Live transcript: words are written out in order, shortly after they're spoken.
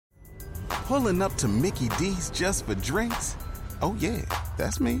Pulling up to Mickey D's just for drinks? Oh yeah,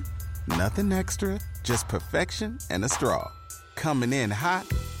 that's me. Nothing extra, just perfection and a straw. Coming in hot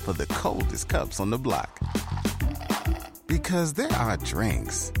for the coldest cups on the block. Because there are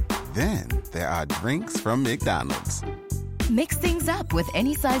drinks. Then there are drinks from McDonald's. Mix things up with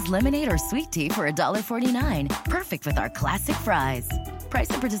any size lemonade or sweet tea for $1.49. Perfect with our classic fries. Price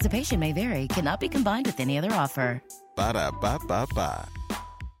and participation may vary. Cannot be combined with any other offer. Ba-da-ba-ba-ba.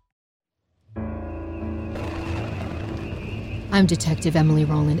 I'm Detective Emily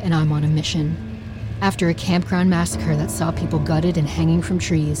Rowland, and I'm on a mission. After a campground massacre that saw people gutted and hanging from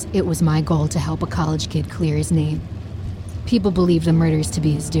trees, it was my goal to help a college kid clear his name. People believed the murders to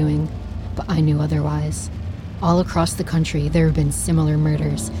be his doing, but I knew otherwise. All across the country, there have been similar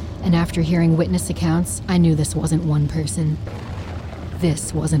murders, and after hearing witness accounts, I knew this wasn't one person.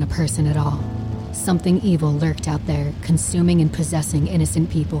 This wasn't a person at all. Something evil lurked out there, consuming and possessing innocent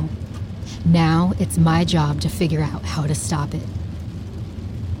people. Now, it's my job to figure out how to stop it.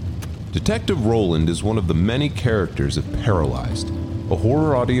 Detective Rowland is one of the many characters of Paralyzed, a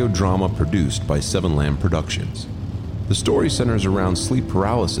horror audio drama produced by Seven Lamb Productions. The story centers around sleep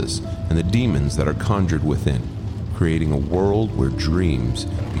paralysis and the demons that are conjured within, creating a world where dreams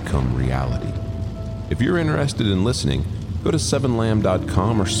become reality. If you're interested in listening, go to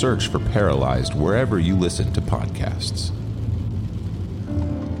sevenlamb.com or search for Paralyzed wherever you listen to podcasts.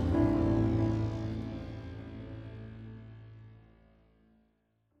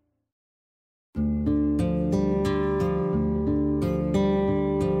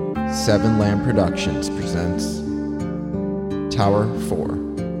 Seven Lamb Productions presents Tower 4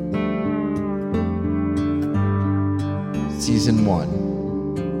 Season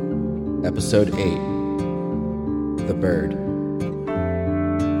 1 Episode 8 The Bird.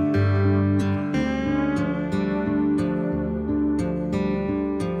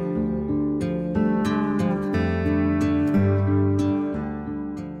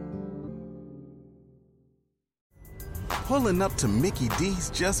 Pulling up to Mickey D's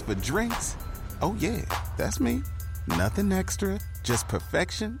just for drinks? Oh yeah, that's me. Nothing extra, just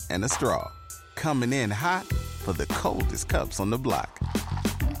perfection and a straw. Coming in hot for the coldest cups on the block.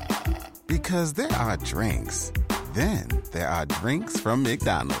 Because there are drinks. Then there are drinks from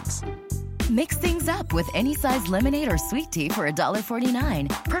McDonald's. Mix things up with any size lemonade or sweet tea for $1.49.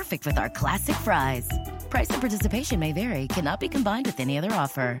 Perfect with our classic fries. Price and participation may vary. Cannot be combined with any other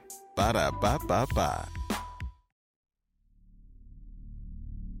offer. Ba-da-ba-ba-ba.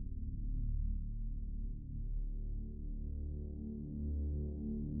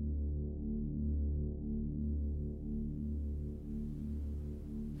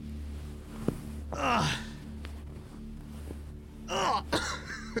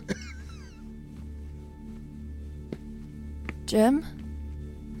 Jim?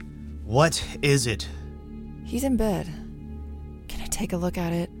 What is it? He's in bed. Can I take a look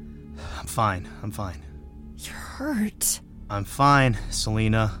at it? I'm fine. You're hurt. I'm fine,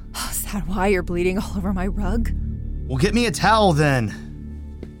 Selena. Is that why you're bleeding all over my rug? Well, get me a towel then.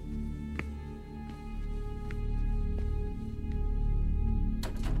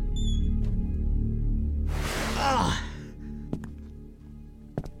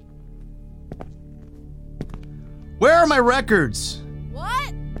 Where are my records?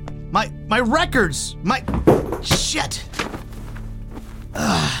 What? My records! Shit!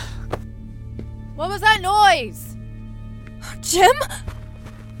 What was that noise? Jim?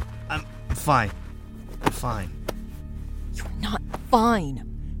 I'm fine. You're not fine.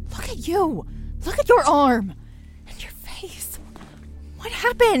 Look at you. Look at your arm. And your face. What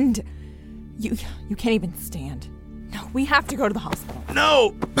happened? You can't even stand. No, we have to go to the hospital.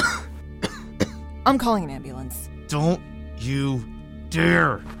 No! I'm calling an ambulance. Don't you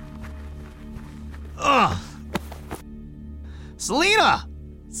dare! Ugh! Selena!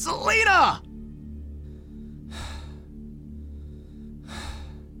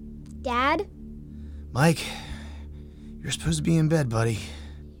 Dad? Mike, you're supposed to be in bed, buddy.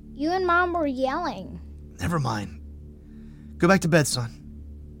 You and Mom were yelling. Never mind. Go back to bed, son.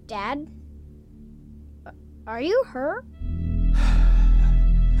 Dad? Are you hurt?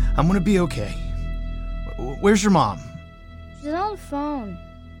 I'm gonna be okay. Where's your mom? She's on the phone.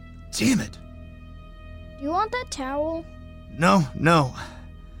 Damn it. Do you want that towel? No.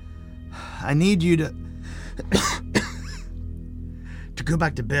 I need you to... to go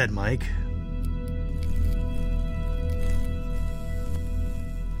back to bed, Mike.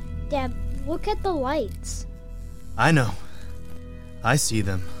 Dad, look at the lights. I know. I see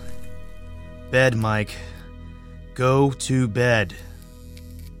them. Bed, Mike. Go to bed.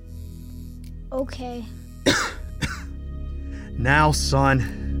 Okay. Now, son.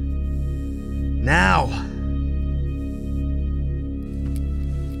 Now!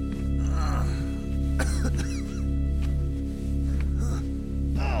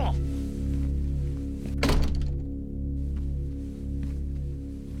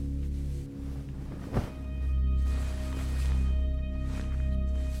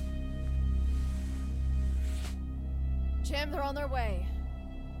 Jim, they're on their way.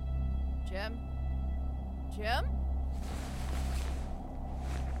 Jim? Jim?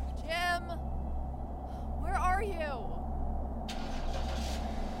 Jim? Where are you?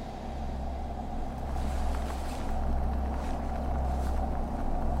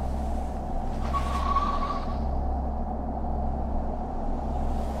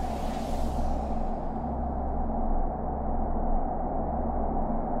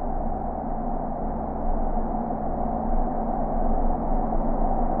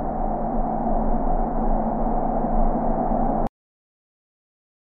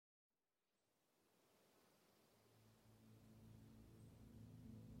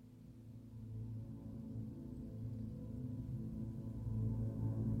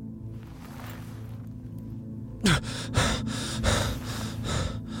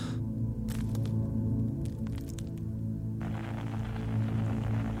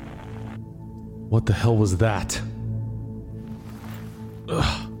 What the hell was that?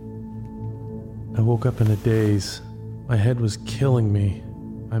 Ugh. I woke up in a daze. My head was killing me.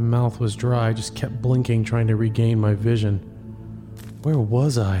 My mouth was dry. I just kept blinking, trying to regain my vision. Where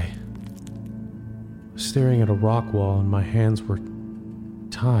was I? I was staring at a rock wall and my hands were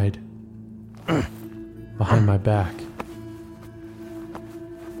tied behind my back.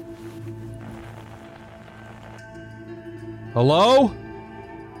 Hello?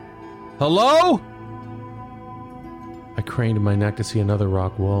 Hello? I craned my neck to see another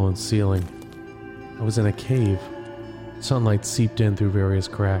rock wall and ceiling. I was in a cave. Sunlight seeped in through various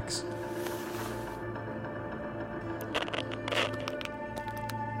cracks.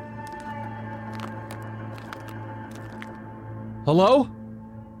 Hello?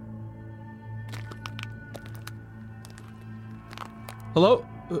 Hello?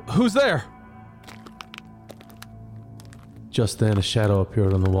 Who's there? Just then, a shadow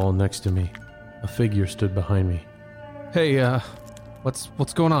appeared on the wall next to me. A figure stood behind me. Hey,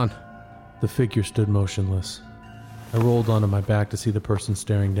 what's going on? The figure stood motionless. I rolled onto my back to see the person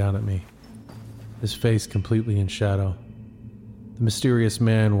staring down at me, his face completely in shadow. The mysterious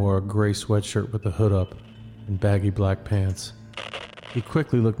man wore a gray sweatshirt with the hood up and baggy black pants. He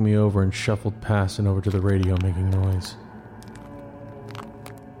quickly looked me over and shuffled past and over to the radio, making noise.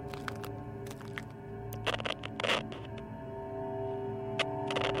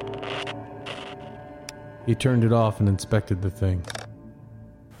 He turned it off and inspected the thing.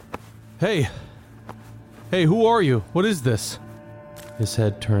 Hey! Hey, who are you? What is this? His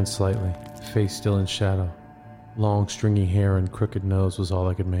head turned slightly, face still in shadow. Long, stringy hair and crooked nose was all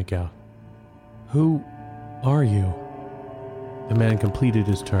I could make out. Who are you? The man completed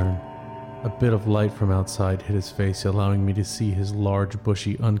his turn. A bit of light from outside hit his face, allowing me to see his large,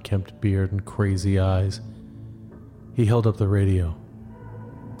 bushy, unkempt beard and crazy eyes. He held up the radio.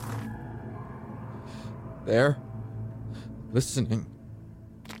 There? Listening.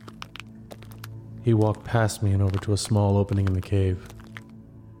 He walked past me and over to a small opening in the cave.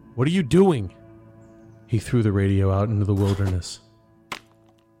 What are you doing? He threw the radio out into the wilderness.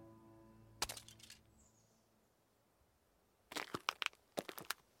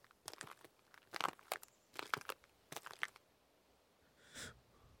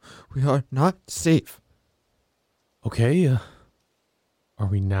 We are not safe. Okay, are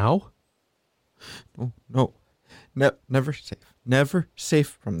we now? No. Never safe. Never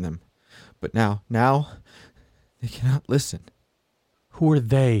safe from them. But now, they cannot listen. Who are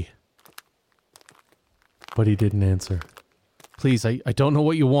they? But he didn't answer. Please, I don't know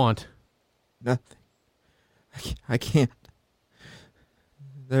what you want. Nothing. I can't.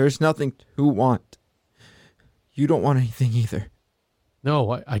 There's nothing to want. You don't want anything either.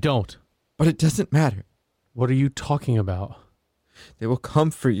 No, I don't. But it doesn't matter. What are you talking about? They will come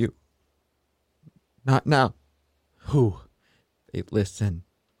for you. Not now. Who? They listen.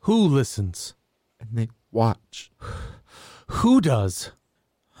 Who listens? And they watch. Who does?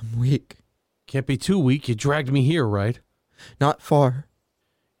 I'm weak. Can't be too weak. You dragged me here, right? Not far.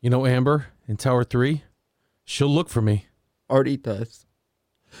 You know Amber in Tower 3? She'll look for me. Artie does.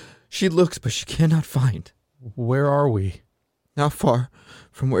 She looks, but she cannot find. Where are we? Not far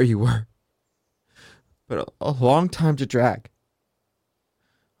from where you were. But a long time to drag.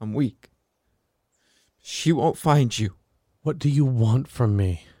 I'm weak. She won't find you. What do you want from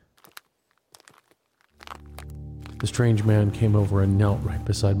me? The strange man came over and knelt right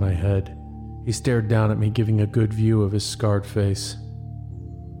beside my head. He stared down at me, giving a good view of his scarred face.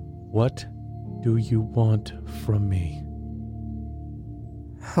 What do you want from me?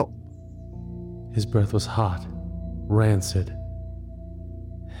 Help. His breath was hot, rancid.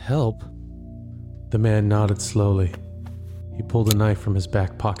 Help? The man nodded slowly. He pulled a knife from his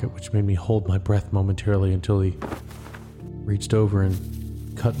back pocket, which made me hold my breath momentarily until he reached over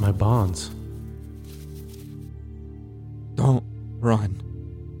and cut my bonds. Don't run.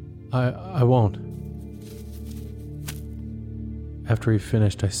 I won't. After he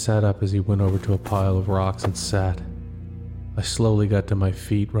finished, I sat up as he went over to a pile of rocks and sat. I slowly got to my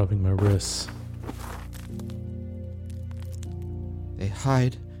feet, rubbing my wrists. They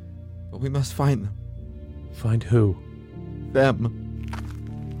hide, but we must find them. Find who? Them.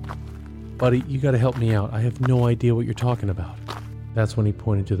 Buddy, you gotta help me out. I have no idea what you're talking about. That's when he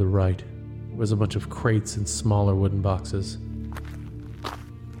pointed to the right. There was a bunch of crates and smaller wooden boxes.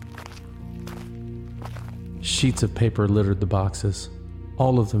 Sheets of paper littered the boxes,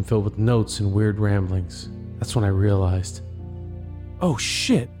 all of them filled with notes and weird ramblings. That's when I realized. Oh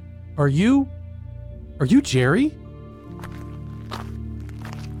shit! Are you Jerry?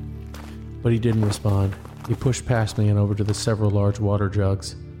 But he didn't respond. He pushed past me and over to the several large water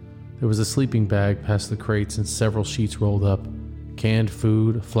jugs. There was a sleeping bag past the crates and several sheets rolled up, canned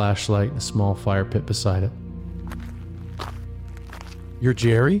food, a flashlight, and a small fire pit beside it. You're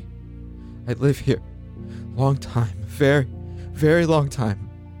Jerry? I live here. Long time. Very, very long time.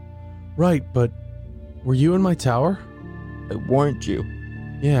 Right, but were you in my tower? I warned you.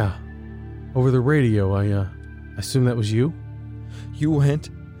 Yeah. Over the radio, I assume that was you? You went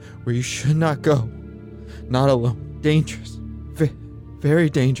where you should not go. Not alone. Dangerous. Very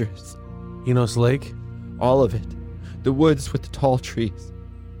dangerous. Enos Lake? All of it. The woods with the tall trees.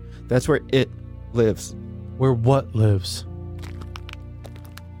 That's where it lives. Where what lives?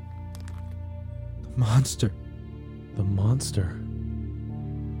 The monster. The monster?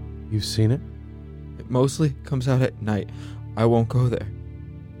 You've seen it? It mostly comes out at night. I won't go there.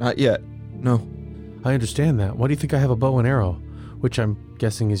 Not yet. No. I understand that. Why do you think I have a bow and arrow? Which I'm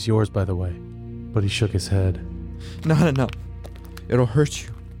guessing is yours, by the way. But he shook his head. Not enough. It'll hurt you.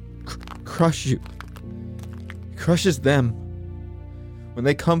 Crush you. It crushes them. When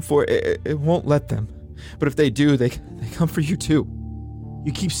they come for it, it won't let them. But if they do, they come for you too.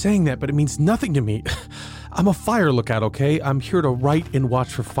 You keep saying that, but it means nothing to me. I'm a fire lookout, okay? I'm here to write and watch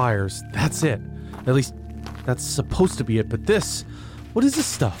for fires. That's it. At least, that's supposed to be it. But this, what is this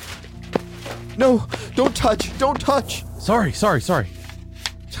stuff? No, don't touch. Don't touch. Sorry.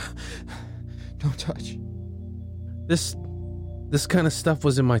 Don't touch. This kind of stuff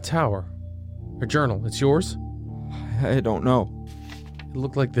was in my tower. A journal. It's yours? I don't know. It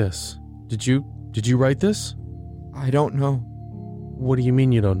looked like this. Did you write this? I don't know. What do you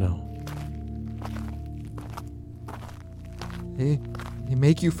mean you don't know? They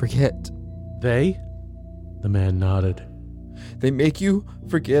make you forget. They? The man nodded. They make you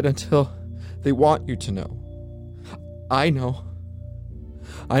forget until they want you to know. I know.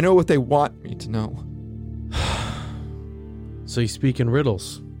 I know what they want me to know. So you speak in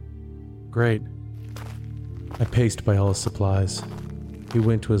riddles. Great. I paced by all his supplies. He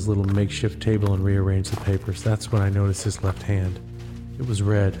went to his little makeshift table and rearranged the papers. That's when I noticed his left hand. It was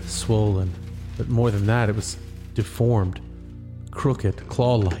red, swollen, but more than that, it was deformed, crooked,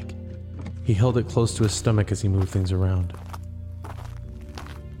 claw-like. He held it close to his stomach as he moved things around.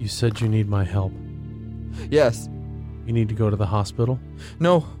 You said you need my help. Yes. You need to go to the hospital?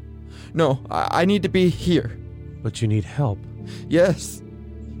 No, I need to be here. But you need help. Yes.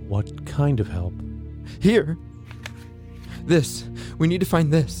 What kind of help? Here. This. We need to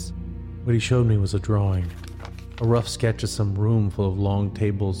find this. What he showed me was a drawing. A rough sketch of some room full of long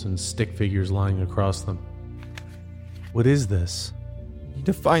tables and stick figures lying across them. What is this? We need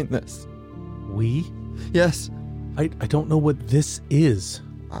to find this. We? Yes. I don't know what this is.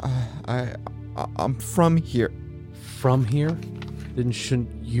 I'm from here. From here? Then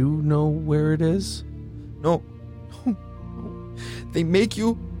shouldn't you know where it is? No. They make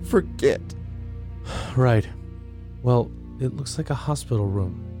you forget. Right. Well, it looks like a hospital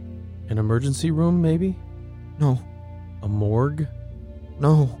room. An emergency room, maybe? No. A morgue?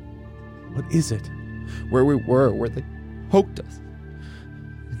 No. What is it? Where we were, where they poked us.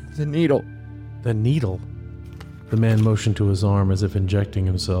 The needle. The needle? The man motioned to his arm as if injecting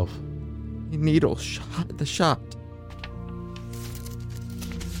himself. The needle shot. The shot.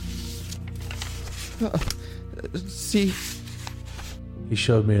 See? He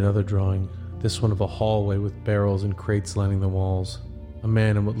showed me another drawing, this one of a hallway with barrels and crates lining the walls. A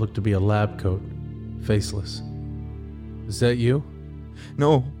man in what looked to be a lab coat, faceless. Is that you?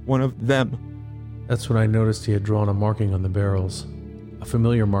 No, one of them. That's when I noticed he had drawn a marking on the barrels. A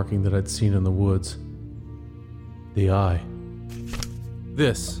familiar marking that I'd seen in the woods. The eye.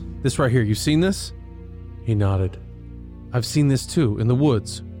 This right here, you seen this? He nodded. I've seen this too, in the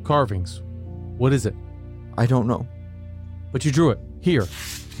woods. Carvings. What is it? I don't know. But you drew it. Here.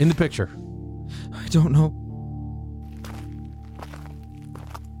 In the picture. I don't know.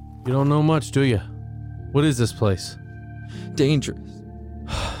 You don't know much, do you? What is this place? Dangerous.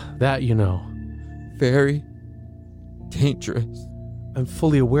 That you know. Very dangerous. I'm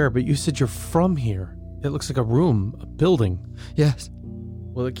fully aware, but you said you're from here. It looks like a room, a building. Yes.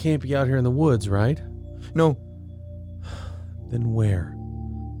 Well, it can't be out here in the woods, right? No. Then where?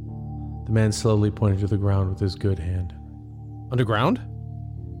 The man slowly pointed to the ground with his good hand. Underground?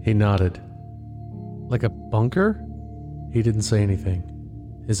 He nodded. Like a bunker? He didn't say anything.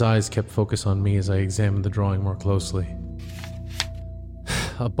 His eyes kept focus on me as I examined the drawing more closely.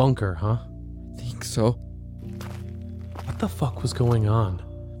 A bunker, huh? I think so. What the fuck was going on?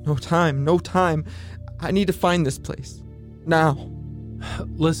 No time. I need to find this place. Now.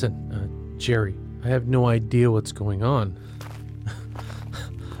 Listen, Jerry, I have no idea what's going on.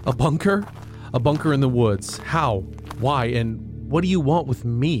 A bunker? A bunker in the woods. How? Why? And what do you want with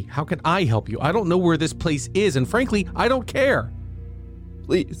me? How can I help you? I don't know where this place is, and frankly, I don't care.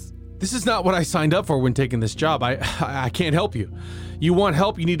 Please. This is not what I signed up for when taking this job. I can't help you. You want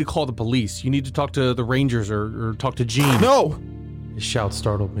help, you need to call the police. You need to talk to the Rangers or talk to Gene. No! His shout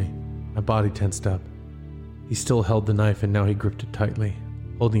startled me. My body tensed up. He still held the knife and now he gripped it tightly,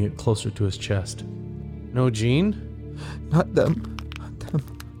 holding it closer to his chest. No Gene? Not them.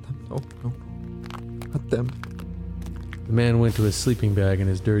 No. Not them. The man went to his sleeping bag and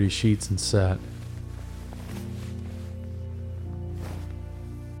his dirty sheets and sat.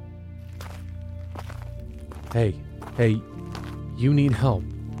 Hey, you need help.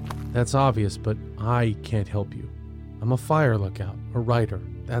 That's obvious, but I can't help you. I'm a fire lookout, a writer,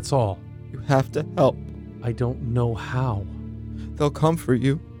 that's all. You have to help. I don't know how. They'll come for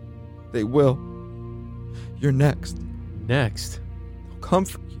you. They will. You're next. Next? They'll come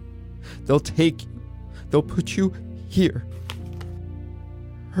for you. They'll take you. They'll put you here.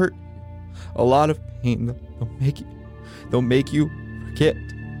 Hurt you. A lot of pain. They'll make you forget.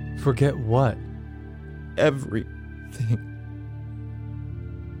 Forget what? Everything.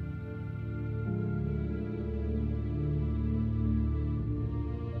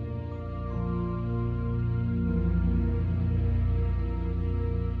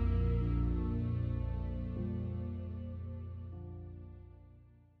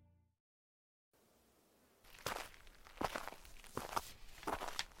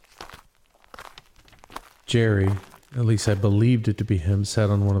 Jerry, at least I believed it to be him, sat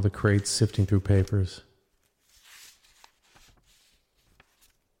on one of the crates sifting through papers.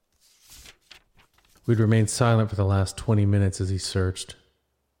 We'd remained silent for the last 20 minutes as he searched.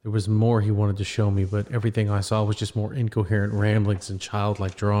 There was more he wanted to show me, but everything I saw was just more incoherent ramblings and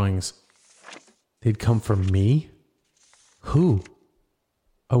childlike drawings. They'd come from me? Who?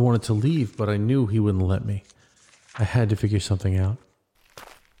 I wanted to leave, but I knew he wouldn't let me. I had to figure something out.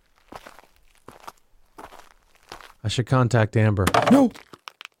 I should contact Amber. No!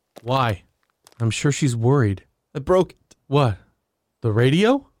 Why? I'm sure she's worried. I broke it. What? The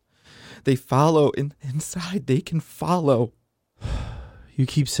radio? They follow inside. They can follow. You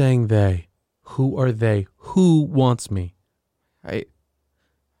keep saying they. Who are they? Who wants me? I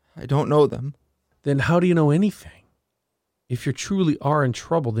don't know them. Then how do you know anything? If you truly are in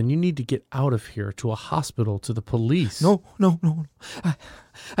trouble, then you need to get out of here, to a hospital, to the police. No.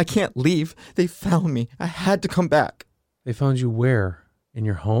 I can't leave. They found me. I had to come back. They found you where? In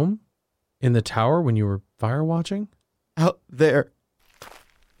your home? In the tower when you were fire watching? Out there.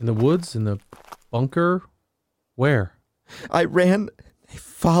 In the woods? In the bunker? Where? I ran. They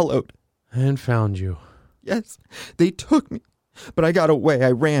followed. And found you. Yes, they took me. But I got away.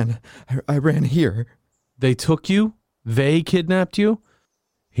 I ran. I ran here. They took you? They kidnapped you?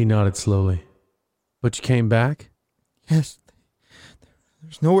 He nodded slowly. But you came back? Yes.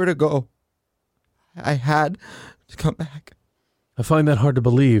 There's nowhere to go. I had to come back. I find that hard to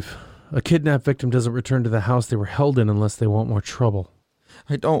believe. A kidnapped victim doesn't return to the house they were held in unless they want more trouble.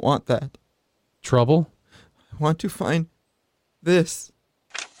 I don't want that. Trouble? I want to find this.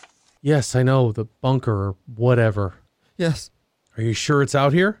 Yes, I know, the bunker or whatever. Yes. Are you sure it's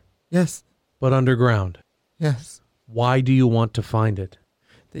out here? Yes. But underground? Yes. Why do you want to find it?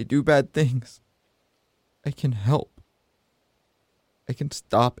 They do bad things. I can help. I can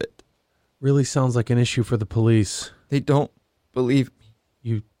stop it. Really sounds like an issue for the police. They don't believe me.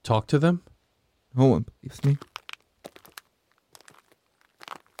 You talk to them? No one believes me.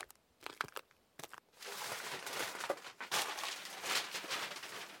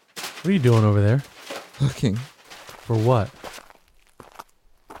 What are you doing over there? Looking. For what?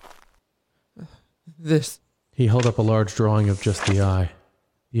 This. He held up a large drawing of just the eye.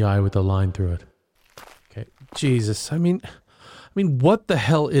 The eye with the line through it. Okay. Jesus. I mean, what the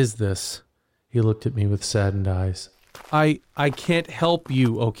hell is this? He looked at me with saddened eyes. I can't help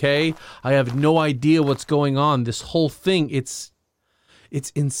you, okay? I have no idea what's going on. This whole thing, it's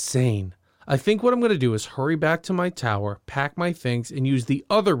insane. I think what I'm going to do is hurry back to my tower, pack my things, and use the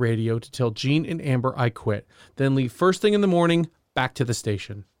other radio to tell Jean and Amber I quit. Then leave first thing in the morning, back to the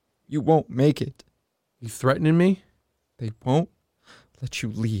station. You won't make it. You threatening me? They won't let you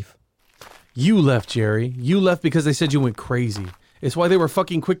leave. You left, Jerry. You left because they said you went crazy. It's why they were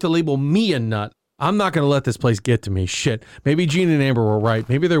fucking quick to label me a nut. I'm not going to let this place get to me. Shit. Maybe Jean and Amber were right.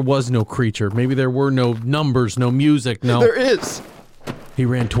 Maybe there was no creature. Maybe there were no numbers, no music, no... There is! He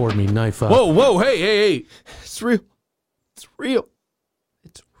ran toward me, knife up. Whoa, hey! It's real. It's real.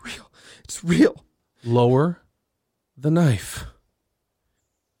 It's real. It's real. Lower the knife.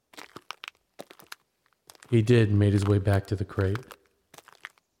 He did and made his way back to the crate.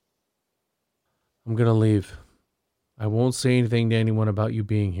 I'm going to leave. I won't say anything to anyone about you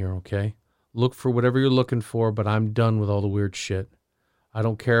being here, okay? Look for whatever you're looking for, but I'm done with all the weird shit. I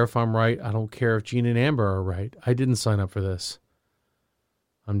don't care if I'm right. I don't care if Jean and Amber are right. I didn't sign up for this.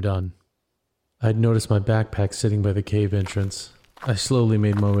 I'm done. I'd noticed my backpack sitting by the cave entrance. I slowly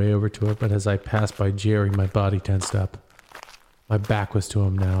made my way over to it, but as I passed by Jerry, my body tensed up. My back was to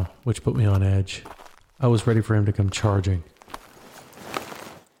him now, which put me on edge. I was ready for him to come charging.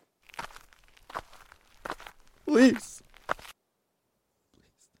 Please.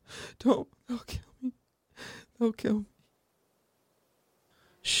 Don't kill me. Don't kill me.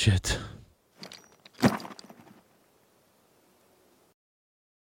 Shit.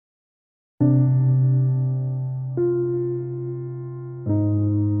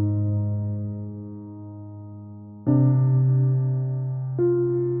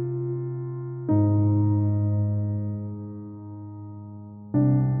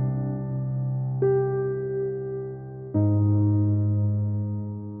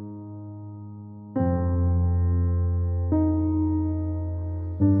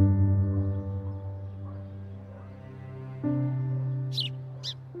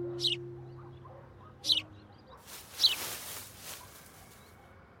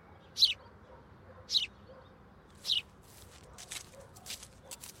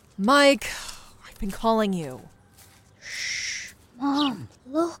 Mike, I've been calling you. Shh. Mom,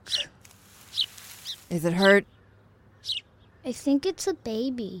 look. Is it hurt? I think it's a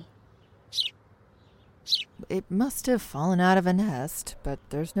baby. It must have fallen out of a nest, but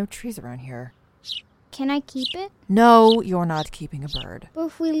there's no trees around here. Can I keep it? No, you're not keeping a bird. But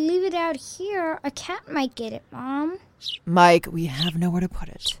if we leave it out here, a cat might get it, Mom. Mike, we have nowhere to put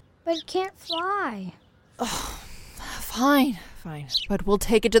it. But it can't fly. Oh, fine. But we'll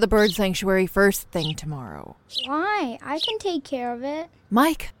take it to the bird sanctuary first thing tomorrow. Why? I can take care of it.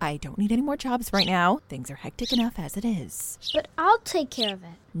 Mike, I don't need any more jobs right now. Things are hectic enough as it is. But I'll take care of it.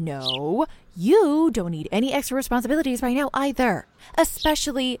 No, you don't need any extra responsibilities right now either.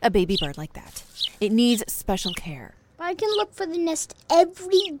 Especially a baby bird like that. It needs special care. But I can look for the nest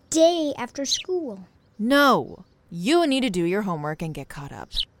every day after school. No, you need to do your homework and get caught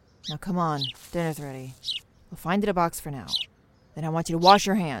up. Now come on, dinner's ready. We'll find it a box for now. Then I want you to wash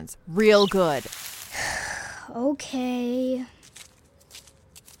your hands real good. Okay.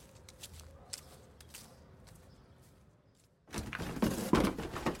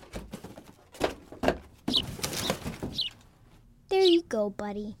 There you go,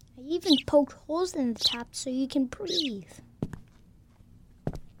 buddy. I even poked holes in the top so you can breathe.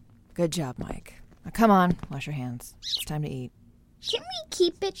 Good job, Mike. Now come on, wash your hands. It's time to eat. Can we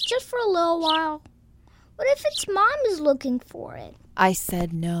keep it just for a little while? What if its mom is looking for it? I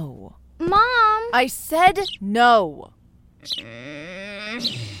said no. Mom! I said no.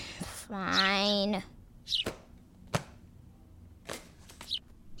 Fine.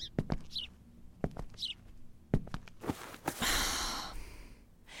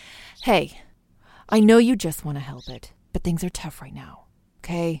 Hey, I know you just want to help it, but things are tough right now,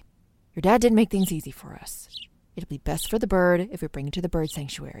 okay? Your dad didn't make things easy for us. It'll be best for the bird if we bring it to the bird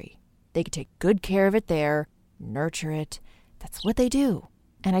sanctuary. They could take good care of it there, nurture it. That's what they do.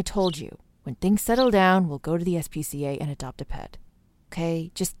 And I told you, when things settle down, we'll go to the SPCA and adopt a pet.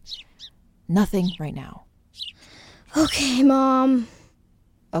 Okay? Just nothing right now. Okay, Mom.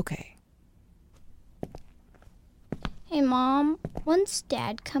 Okay. Hey, Mom. When's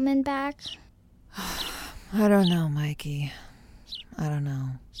Dad coming back? I don't know, Mikey. I don't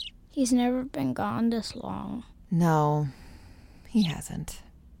know. He's never been gone this long. No, he hasn't.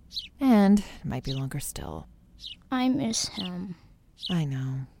 And it might be longer still. I miss him. I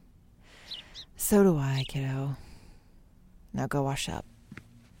know. So do I, kiddo. Now go wash up.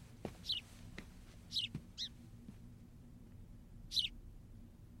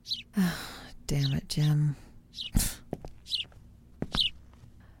 Damn it, Jim.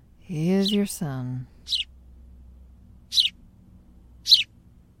 He is your son.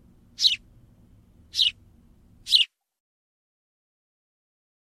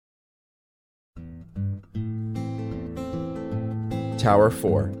 Tower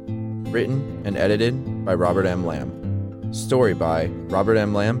 4. Written and edited by Robert M. Lamb. Story by Robert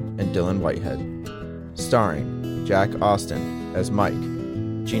M. Lamb and Dylan Whitehead. Starring Jack Austin as Mike,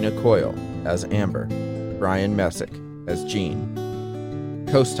 Gina Coyle as Amber, Brian Messick as Gene.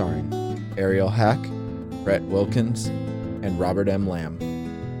 Co-starring Ariel Hack, Brett Wilkins, and Robert M. Lamb.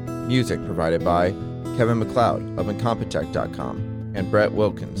 Music provided by Kevin MacLeod of Incompetech.com and Brett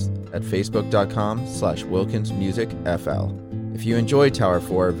Wilkins at facebook.com/WilkinsMusicFL. If you enjoy Tower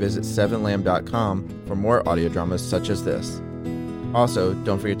 4, visit 7lamb.com for more audio dramas such as this. Also,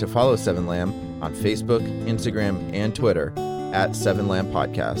 don't forget to follow 7lamb on Facebook, Instagram, and Twitter at 7lamb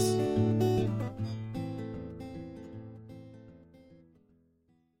Podcasts.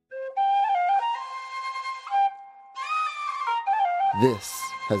 This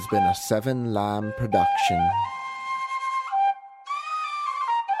has been a 7lamb production.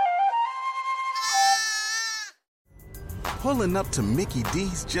 Pulling up to Mickey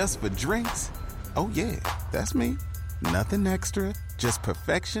D's just for drinks? Oh yeah, that's me. Nothing extra, just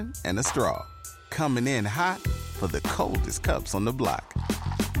perfection and a straw. Coming in hot for the coldest cups on the block.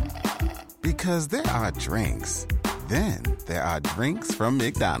 Because there are drinks. Then there are drinks from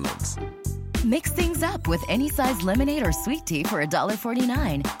McDonald's. Mix things up with any size lemonade or sweet tea for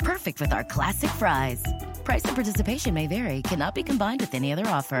 $1.49. Perfect with our classic fries. Price and participation may vary. Cannot be combined with any other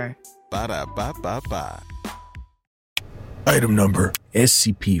offer. Ba-da-ba-ba-ba. Item number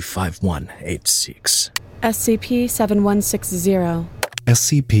SCP-5186. SCP-7160.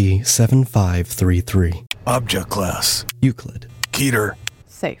 SCP-7533. Object Class Euclid. Keter.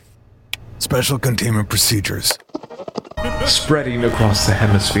 Safe. Special Containment Procedures. Spreading across the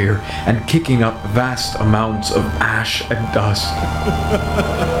hemisphere and kicking up vast amounts of ash and dust.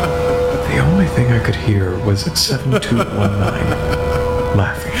 The only thing I could hear was 7219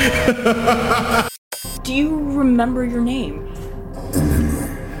 laughing. Do you remember your name?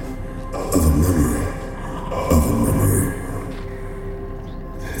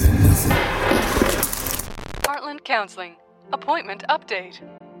 Heartland Counseling. Appointment update.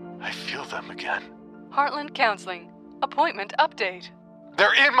 I feel them again. Heartland Counseling. Appointment update.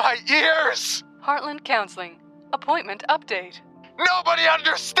 They're in my ears! Heartland Counseling. Appointment update. Nobody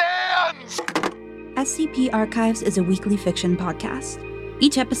understands! SCP Archives is a weekly fiction podcast.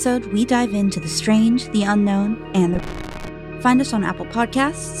 Each episode, we dive into the strange, the unknown, and the... Find us on Apple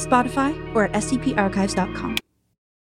Podcasts, Spotify, or at scparchives.com.